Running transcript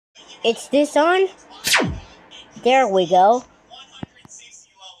It's this on? There we go.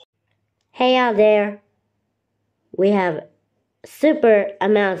 Hey out there. We have super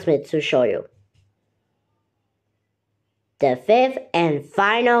announcement to show you. The fifth and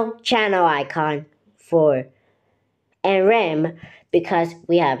final channel icon for NREM because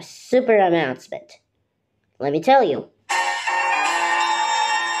we have super announcement. Let me tell you.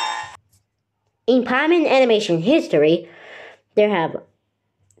 In Paimon animation history, there have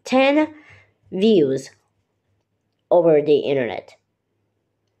 10 views over the internet.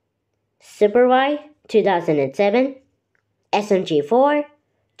 Super Y 2007, SMG4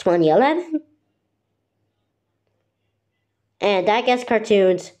 2011, and Diecast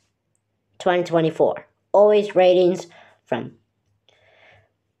Cartoons 2024. Always ratings from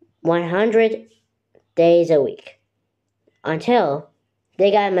 100 days a week. Until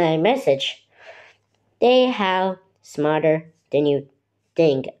they got my message, they have smarter than you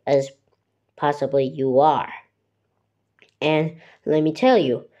think as possibly you are. And let me tell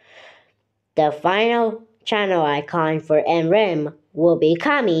you, the final channel icon for NREM will be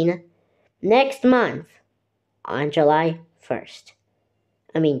coming next month on June 1st.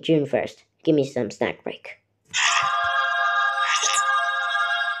 Give me some snack break.